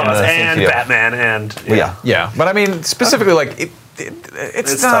 And Just Yeah, Cause no, that's and the studio. Batman and Well, yeah. Yeah, but I mean specifically, like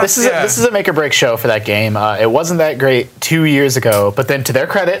it's It's not. tough. This is a make or break show for that game. It wasn't that great 2 years ago, but then to their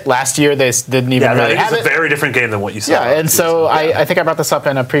credit, last year they didn't even Yeah, really that have is it. a very different game than what you saw. Yeah, and 2 so years ago. I think I brought this up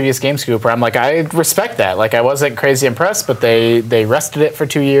in a previous Game Scoop where I'm like, I respect that. Like, I wasn't crazy impressed, but they rested it for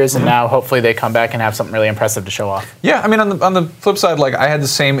 2 years, and now hopefully they come back and have something really impressive to show off. Yeah, I mean, on the flip side, like I had the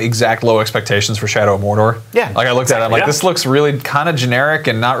same exact low expectations for Shadow of Mordor. Yeah, like I looked at it, I'm like, yeah. this looks really kind of generic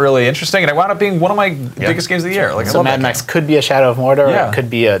and not really interesting, and it wound up being one of my biggest games of the year. Like, I So love Mad that Max could be a Shadow of Mordor, or Yeah. it could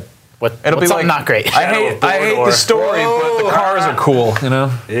be a It'll what's be something like not great. I Shadow of hate the Mordor. story, but the cars are cool. You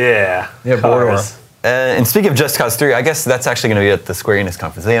know. Yeah. Yeah, Mordor. Cars. And speaking of Just Cause 3, I guess that's actually going to be at the Square Enix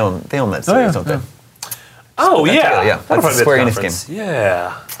conference. They own that series, yeah, don't they? Oh, yeah. together, yeah. That'll That's a probably be at Square the Enix conference.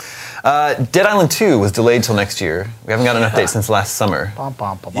 Yeah. Dead Island 2 was delayed till next year. We haven't got an update since last summer. Bum,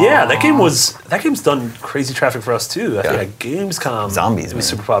 bum, bum, Yeah, bum. that game's done crazy traffic for us too. I think at Gamescom, Zombies, it was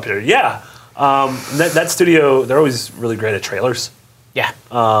man. super popular. Yeah, that studio, they're always really great at trailers. Yeah.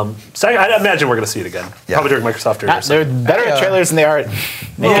 So I imagine we're going to see it again, Yeah. probably during Microsoft or They're something. better at trailers than they are at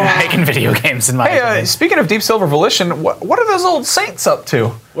making video games, in my Hey, opinion. speaking of Deep Silver Volition, what are those old Saints up to?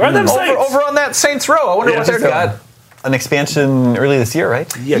 Where are them over, Saints? over on that Saints Row? I wonder Yeah, what they're just doing. Got an expansion early this year, right?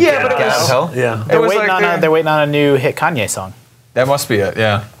 Yeah, Yeah, but it Get was- Out. Yeah, They're was waiting like on the- they're waiting on a new hit Kanye song. That must be it.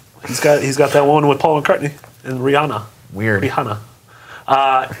 Yeah. he's got that one with Paul McCartney and Rihanna. Weird. Rihanna.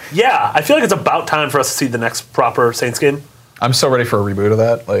 Yeah, I feel like it's about time for us to see the next proper Saints game. I'm so ready for a reboot of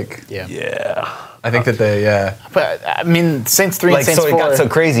that. Like, Yeah. Yeah. I think that they, But I mean, Saints 3 Like, and Saints so 4. it got so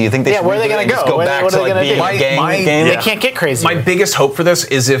crazy. You think they Yeah, should where are they reboot it gonna and just go? go What back are to they like gonna being do? a gang My- game? They can't get crazy. my biggest hope for this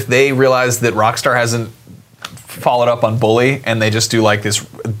is if they realize that Rockstar hasn't followed up on Bully and they just do like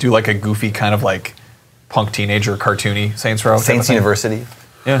a goofy kind of like punk teenager cartoony Saints Row. type of Saints thing. University.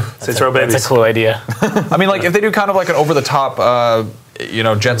 Yeah. Saints Row babies. That's a cool idea. I mean, like if they do kind of like an over the top,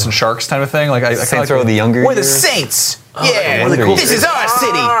 Jets and Sharks type of thing. Like I kinda Saints like Row the younger We're the years. Saints. yeah, really cool. This is our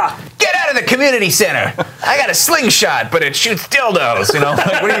city. Get out of the community center. I got a slingshot, but it shoots dildos. You know,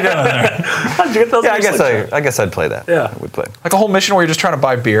 like, what are you doing there? How'd you get those? Yeah, names? I guess I'd play that. Yeah. I would play. Like a whole mission where you're just trying to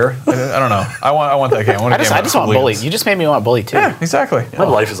buy beer. I don't know. I want that game. I want a I just game with want Bully. hooligans. You just made me want Bully too. Yeah, exactly. My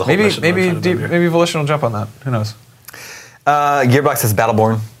life is a whole Maybe mission. maybe I'm trying to do here. maybe Volition will jump on that. Who knows? Gearbox has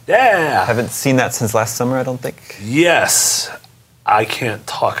Battleborn. Yeah. Haven't seen that since last summer, I don't think. Yes. I can't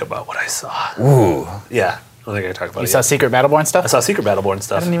talk about what I saw. Ooh. Yeah. I don't think I can talk about You it. saw yet. Secret Battleborn stuff? I saw Secret Battleborn I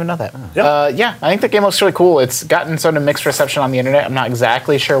stuff. didn't even know that. Yep. Yeah, I think the game looks really cool. It's gotten sort of mixed reception on the internet. I'm not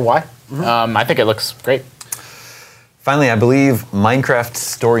exactly sure why. I think it looks great. Finally, I believe Minecraft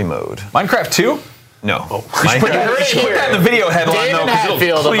Story Mode. Minecraft 2? No. You should put that in the video headline David though, 'cause it'll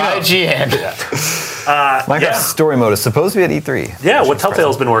Hatfield of clean up. IGN. Minecraft yeah. Story Mode is supposed to be at E3. Yeah, what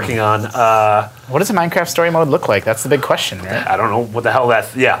Telltale's been working on. What does a Minecraft story mode look like? That's the big question, right? I don't know what the hell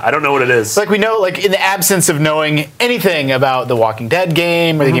that. Yeah, I don't know what it is. Like we know, like in the absence of knowing anything about the Walking Dead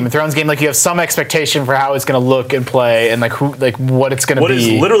game or the Game of Thrones game, like you have some expectation for how it's going to look and play, and like who, like what it's going to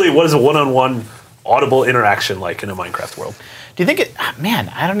be. What is a one-on-one audible interaction like in a Minecraft world? Do you think it? Man,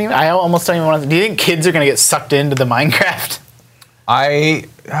 I almost don't even want to. Do you think kids are going to get sucked into the Minecraft?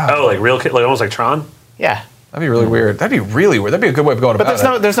 Oh, like real kid, like almost like Tron. Yeah, That'd be really weird. That'd be really weird. That'd be a good way of going but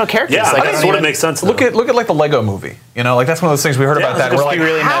about it. there's no characters. Yeah, like, that sort of makes sense. Look at like the Lego movie. You know, like that's one of those things we heard about that. let's And we're just like, be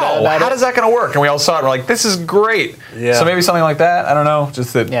really meta how? about How it. does that going to work? And we all saw it. And we're like, this is great. Yeah. So maybe something like that. I don't know.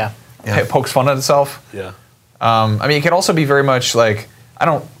 Just that. Yeah. It pokes fun at itself. Yeah. I mean, it can also be very much like, I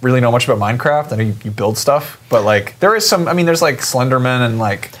don't really know much about Minecraft. I know you build stuff, but like there is some. I mean, there's like Slenderman and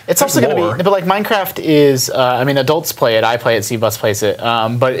like. It's also going to be, but like Minecraft is, I mean, adults play it. I play it. C-Bus plays it.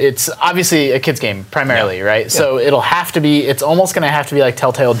 But it's obviously a kids game primarily, right? So it'll have to be. It's almost going to have to be like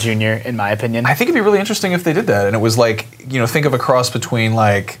Telltale Junior, in my opinion. I think it'd be really interesting if they did that, and it was like, you know, think of a cross between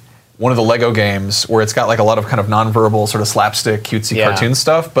like one of the Lego games where it's got like a lot of kind of nonverbal sort of slapstick, cutesy cartoon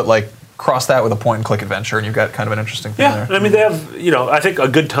stuff, but like cross that with a point-and-click adventure, and you've got kind of an interesting thing Yeah, there. I mean, they have, you know, I think a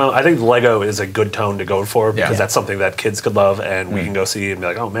good tone. I think Lego is a good tone to go for because that's something that kids could love, and we can go see and be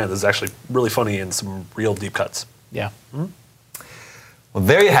like, oh man, this is actually really funny and some real deep cuts. Yeah. Well,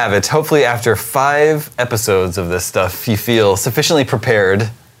 there you have it. Hopefully, after 5 episodes of this stuff, you feel sufficiently prepared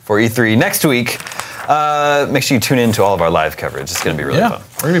for E3 next week. Make sure you tune in to all of our live coverage. It's going to be really fun.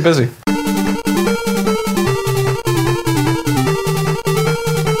 We're going to be busy.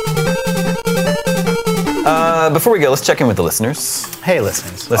 Before we go, let's check in with the listeners. Hey,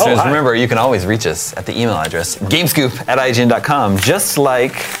 listeners. Listeners, hi. remember, you can always reach us at the email address, gamescoop@ign.com, just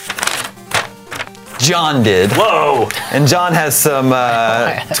like John did. Whoa! And John has some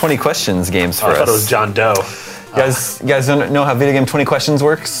 20 questions games for I us. thought it was John Doe. You guys don't know how video game 20 questions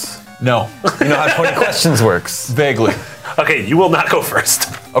works? No. You know how 20 questions works? Vaguely. Okay, you will not go first.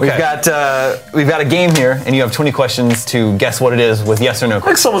 We've got a game here, and you have 20 questions to guess what it is with yes or no Like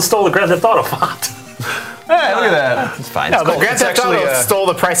questions. someone stole the Grand Theft Auto font. Hey, look at that. It's fine. No, It's but cool. Grand Theft actually, Auto stole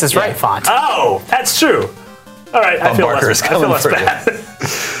the Price is Right font. Oh, that's true. All right, I feel Barker is less, I feel coming less for you.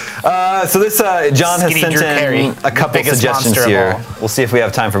 bad. So this John has Skinny sent Drew Carey, in a couple biggest suggestions monster of here. all. We'll see if we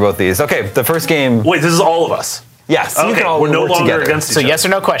have time for both these. Okay, the first game. Wait, this is all of us. Yes, you Okay, can all we're no work longer together. against each So other. yes or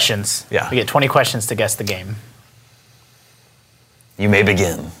no questions. Yeah. We get 20 questions to guess the game. You may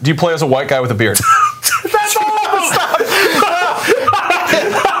begin. Do you play as a white guy with a beard? That's all of us.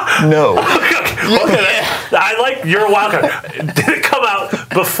 No. I like your wild card. Did it come out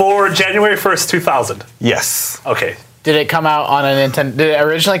before January 1st, 2000? Yes. Okay. Did it come out on a Nintendo? Did it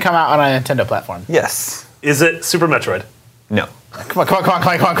originally come out on a Nintendo platform? Yes. Is it Super Metroid? No. Come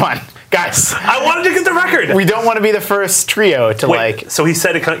on, guys. I wanted to get the record. We don't want to be the first trio to Wait, so he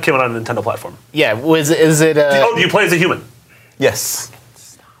said it came out on a Nintendo platform. Yeah. Is it? Oh, do you play as a human? Yes.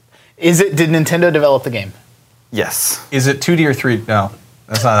 Did Nintendo develop the game? Yes. Is it 2D or 3? No,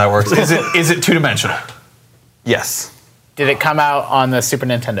 that's not how that works. Is it two-dimensional? Yes. Did it come out on the Super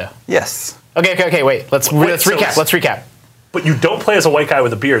Nintendo? Yes. Okay. Wait. Let's so recap. it's- Let's recap. But you don't play as a white guy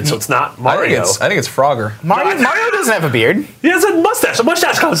with a beard, so it's not Mario. I think it's Frogger. Mario doesn't have a beard. He has a mustache. A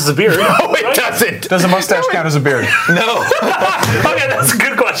mustache counts as a beard. No, it right? doesn't. Does a mustache count as a beard? No. Okay, that's a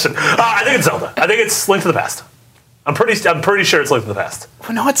good question. I think it's Zelda. I think it's Link to the Past. I'm pretty sure it's Link to the Past.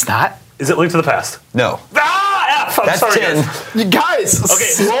 Oh, no, it's not. Is it Link to the Past? No. Ah, F. I'm That's sorry, 10. guys. You guys, Okay.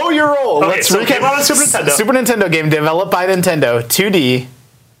 slow your roll. Okay, Let's so it recap. came out on Super Nintendo. Super Nintendo game developed by Nintendo, 2D.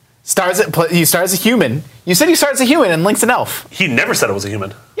 You start as a human. You said you start as a human, and Link's an elf. He never said it was a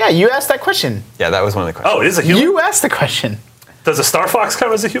human. Yeah, you asked that question. Yeah, that was one of the questions. Oh, it is a human? You asked the question. Does a Star Fox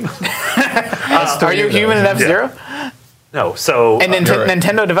count as a human? Are you a human in F-Zero? No, so And you're right.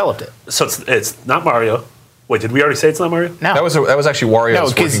 Nintendo developed it. so it's not Mario. Wait, did we already say it's not Mario? No, That was actually Wario's no,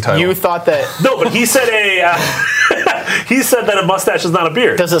 working because title. you thought that. No, but he said he said that a mustache is not a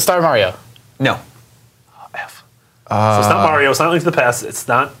beard. Does it star Mario? No. F. So it's not Mario. It's not Link to the Past. It's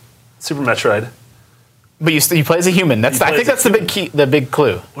not Super Metroid. But you play as a human. I play think as a that's the big key, the big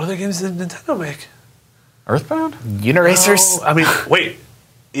clue. What other games did Nintendo make? Earthbound? Uniracers. Oh, I mean, wait.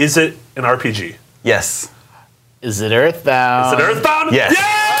 Is it an RPG? Yes. Is it Earthbound? Is it Earthbound? Yes.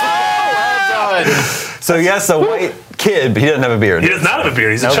 Yeah! Done. So yes, a white kid, but he doesn't have a beard. He does not have a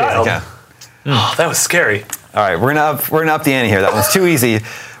beard. He's a child. Yeah. Oh, that was scary. All right, we're gonna up the ante here. That one's too easy.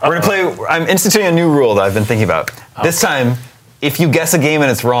 We're gonna play. I'm instituting a new rule that I've been thinking about. This time, If you guess a game and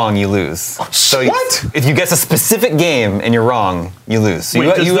it's wrong, you lose. So What? If you guess a specific game and you're wrong, you lose. So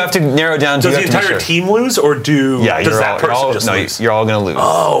Wait, does you the- have to narrow down. Does you the have to be entire sure. team lose, or Yeah, does that person just no, lose? you're all gonna lose.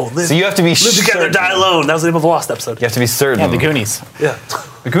 Oh, live, so you have to be live together, certain. die alone. That was the name of the Lost episode. You have to be certain. Yeah, the Goonies. Yeah.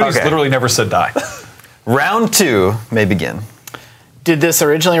 The Goonies Okay. literally never said die. Round 2 may begin. Did this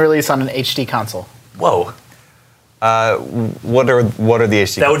originally release on an HD console? Whoa. What are the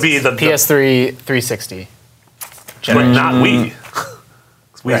HD? That would be the PS3 360. but not Wii.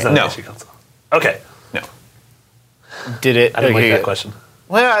 Wii's Right. not No. an HD console. Okay. No. Did it? I didn't like okay, that question.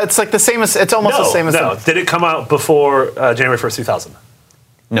 Well, it's like the same as. It's almost the same as. No. Did it come out before January 1st, 2000?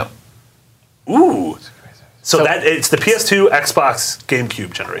 No. Ooh. So So- that it's the PS2, Xbox,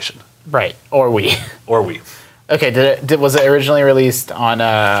 GameCube generation, Right. Or Wii. or Wii. Okay. Was it originally released on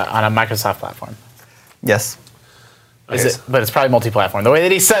a Microsoft platform? Yes. Is Okay, it? But it's probably multi-platform. The way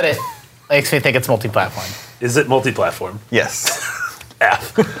that he said it makes me think it's multi-platform. Is it multi-platform? Yes.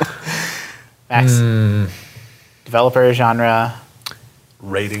 F. Max. Developer genre.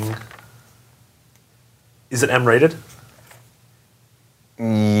 Rating. Is it M-rated?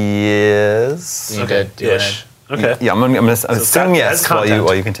 Yes. You did. You Ish. Okay. Yeah, I'm gonna it's assume got- yes it's while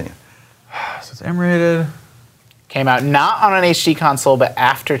content. you continue. So it's M-rated. Came out not on an HD console, but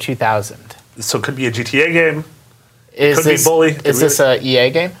after 2000. So it could be a GTA game. Is Could be this Bully. Is this a EA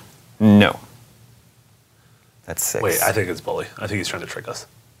game? No. That's 6. Wait, I think it's Bully. I think he's trying to trick us.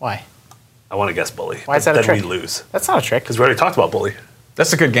 Why? I want to guess Bully. Why is but that a then trick? we lose. That's not a trick. Because we already talked about Bully.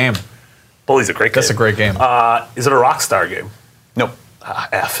 That's a good game. Bully's a great game. That's a great game. Is it a Rockstar game? Nope.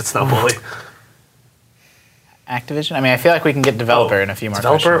 F, it's not Bully. Activision. I mean, I feel like we can get developer in a few more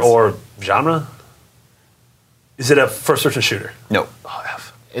Developer questions. or genre? Is it a first-person shooter? Nope. Oh,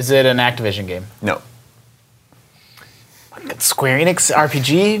 F. Is it an Activision game? No. Square Enix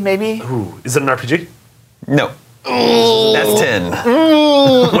RPG, maybe? Ooh, is it an RPG? No. That's 10.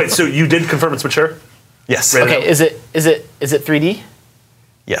 Wait, so you did confirm it's mature? Yes. Rated Okay, is it 3D?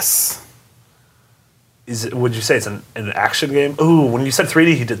 Yes. Would you say it's an action game? Ooh, when you said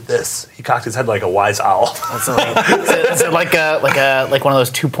 3D, he did this. He cocked his head like a wise owl. Is it like one of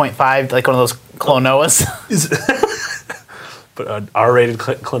those 2.5, like one of those Clonoas? But an R-rated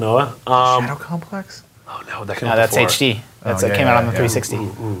Klonoa. Shadow Complex? Oh no, that came No, out that's before. HD. That yeah, came out on the yeah, 360.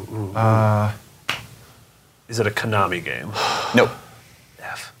 Is it a Konami game? Nope.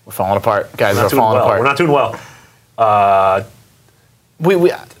 F. We're falling apart, guys. We're We're not doing falling well. apart. We're not doing well.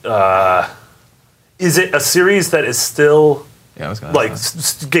 We Is it a series that is still Yeah, I was gonna like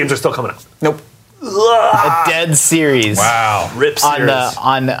ask games are still coming out? Nope. a dead series that. Wow. Rip on series. the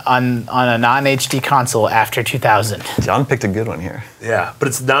on a non HD console after 2000. John picked a good one here. Yeah, but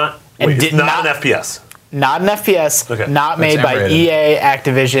it's not. And Wait, it's did not, not- an FPS. Not an FPS. Okay. Not made by M-rated. EA,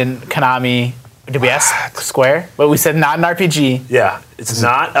 Activision, Konami. Did we ask Square? But we said not an RPG. Yeah, it's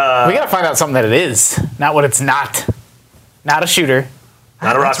not. We gotta find out something that it is, not what it's not. Not a shooter.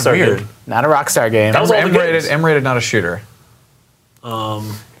 Not a That's Rockstar weird. game. Not a Rockstar game. That was all the M-rated, games. M-rated, not a shooter.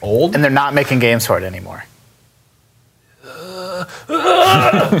 Old? And they're not making games for it anymore.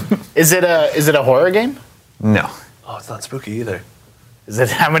 Is it a horror game? No. Oh, it's not spooky either. Is it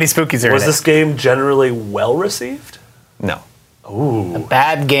how many spookies are Was in this game generally well received? No. Ooh. it?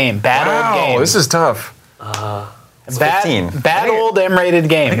 Bad game. Bad old Wow, game. this is tough. bad 15. bad old M-rated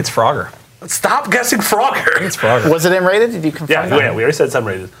game. I think it's Frogger. Stop guessing Frogger. It's Frogger. Was it M-rated? Did you confirm Yeah, that? yeah, we already said it's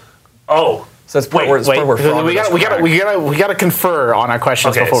M-rated. Oh. So that's part Wait, where, it's Wait, part where Frogger we does crack. gotta confer on our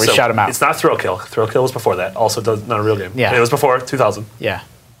questions Okay, before we so shout them out. It's not Thrill Kill. Thrill Kill was before that. Also, not a real game. Yeah. It was before 2000. Yeah.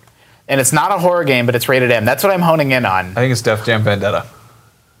 And it's not a horror game, but it's rated M. That's what I'm honing in on. I think it's Def Jam Vendetta.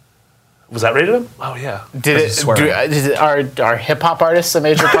 Was that rated M? Oh, yeah. Did This is swearing. are hip hop artists a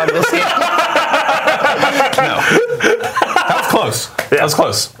major part of this game? That was close. That was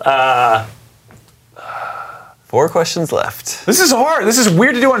close. 4 questions left. This is hard. This is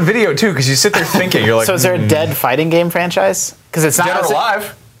weird to do on video too, because you sit there thinking. You're like, So is there a dead fighting game franchise? Because it's not Dead or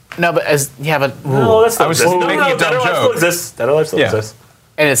Alive? No, but No, that's still I was exists. making a dumb Dead or Alive joke. still exists. Dead or Alive still Yeah. exists.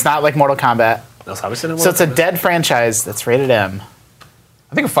 and it's not like Mortal Kombat. That's obviously not So it's a Mortal Kombat. dead franchise that's rated M.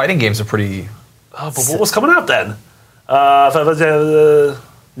 I think fighting games are pretty. Oh, but what was coming out then? Not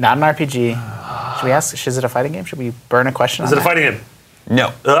an RPG. Should we ask? Is it a fighting game? Should we burn a question? Is on it a that? fighting game?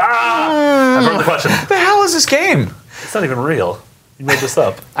 No. Ah! I broke the question. What the hell is this game? It's not even real. You made this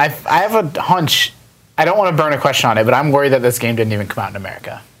up. I have a hunch. I don't want to burn a question on it, but I'm worried that this game didn't even come out in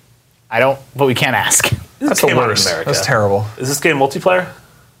America. I don't, but we can't ask. That's the came out in worst. America. That's terrible. Is this game multiplayer?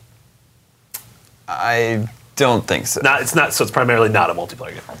 I don't think so. No, it's not. So it's primarily not a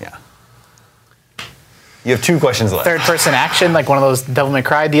multiplayer game. Yeah. You have 2 questions left. Third person action, like one of those Devil May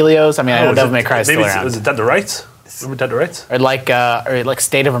Cry dealios. I mean, I know is Devil it- May Cry is maybe still it's- around. Was it Dead to Rights? Remember Dead to Rights? Or like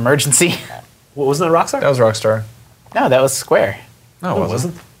State of Emergency. What, wasn't that Rockstar? That was Rockstar. No, that was Square. No, it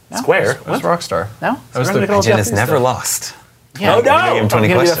wasn't. Square. It was Rockstar. No? That was the IGN has never lost. Yeah. Oh, no! Give him 20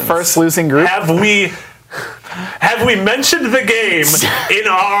 We're gonna be the questions. first losing group. Have we mentioned the game in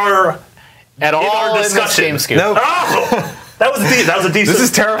our At all in this discussion. game scoop. Nope. Oh, that was a decent. This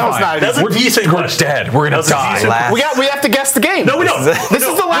is terrifying. That was a decent We're question. dead. We're gonna That was a die. decent- Last- We have to guess the game. No, we don't. This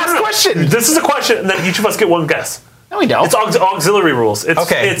is the last question. This is a question, and then each of us get one guess. No, we don't. It's auxiliary rules.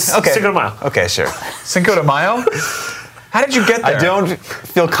 It's Cinco de Mayo. Okay, sure. Cinco de Mayo? How did you get there? I don't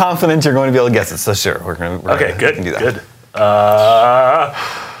feel confident you're going to be able to guess it, so sure, we're Okay, gonna good. do that. Good.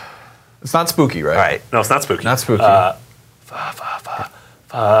 It's not spooky, right? All right, No, it's not spooky. Not spooky. give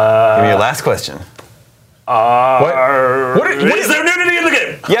me your last question. what Is there nudity in the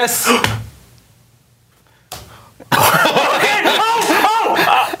game? Yes.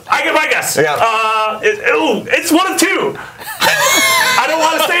 I get my guess. Yeah. It's one of two. I don't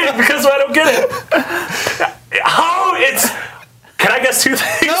want to say it because I don't get it. How it's? Can I guess two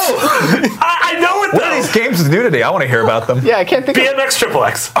things? No. I know it What are these though. games with nudity? I want to hear about them. Yeah, I can't think of BMX Triple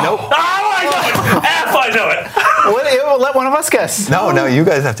X. Nope. Oh, I know it. F, I know it. Let one of us guess. No, you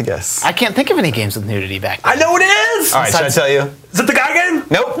guys have to guess. I can't think of any games with nudity back then. I know what it is. All right, should I tell you? Is it the guy game?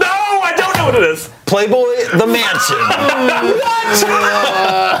 Nope. No, I don't know what it is. Playboy the Mansion.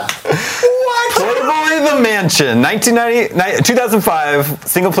 What? Playboy the Mansion, 2005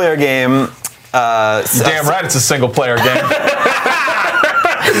 single player game. Damn right, it's a single player game.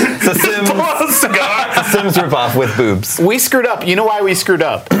 It's a Sims. Sims ripoff with boobs. We screwed up. You know why we screwed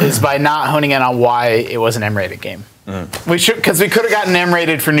up is by not honing in on why it was an M-rated game. We should, because we could have gotten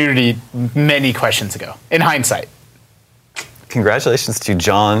M-rated for nudity many questions ago. In hindsight, Congratulations to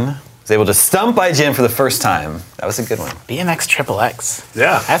John. Was able to stump IGN for the first time. That was a good one. BMX Triple X.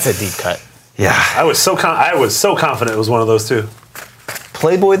 Yeah. That's a deep cut. Yeah. I was so confident it was one of those two.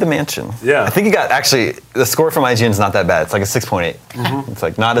 Playboy the Mansion. Yeah. I think you got actually the score from IGN is not that bad. It's like a 6.8. It's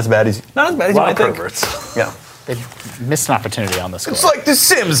like not as bad as you A lot might of think. perverts. Yeah. They missed an opportunity on the score. It's like The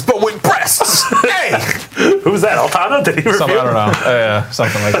Sims, but with breasts. Hey! Who's that? Altana? Did he review? I don't know. Yeah,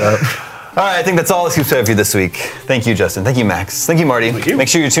 something like that. All right, I think that's all the Scoops I have for you this week. Thank you, Justin. Thank you, Max. Thank you, Marty. you. Make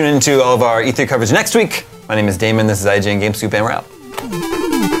sure you tune into all of our E3 coverage next week. My name is Damon. This is IGN Game Scoop, and we're out.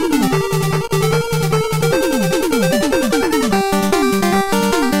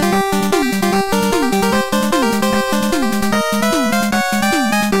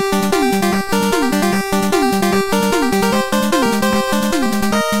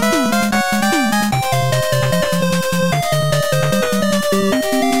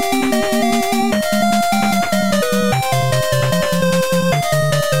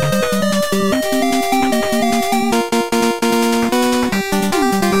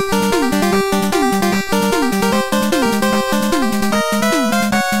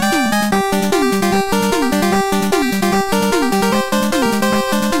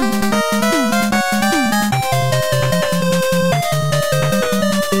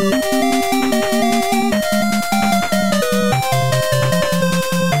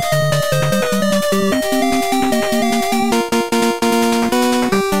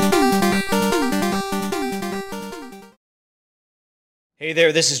 Hey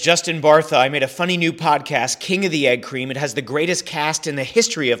there, this is Justin Bartha. I made a funny new podcast, King of the Egg Cream. It has the greatest cast in the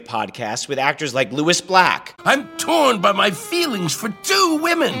history of podcasts with actors like Louis Black, I'm torn by my feelings for two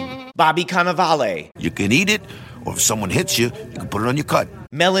women. Bobby Cannavale, You can eat it, or if someone hits you, you can put it on your cut.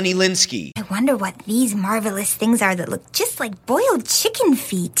 Melanie Linsky, I wonder what these marvelous things are that look just like boiled chicken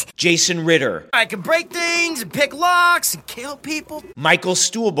feet. Jason Ritter, I can break things and pick locks and kill people. Michael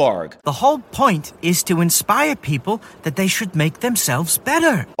Stuhlbarg, The whole point is to inspire people that they should make themselves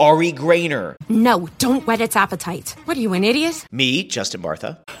better. Ari Grainer, No, don't whet its appetite. What are you, an idiot? me, Justin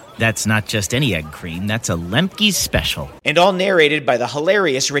Bartha, That's not just any egg cream, that's a Lemke's special. and all narrated by the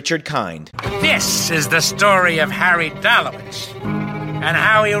hilarious Richard Kind. This is the story of Harry Dalowitz and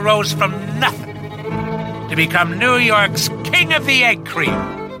how he rose from nothing to become New York's King of the Egg Cream.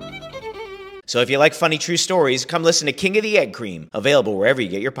 So if you like funny true stories, come listen to King of the Egg Cream, available wherever you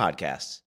get your podcasts.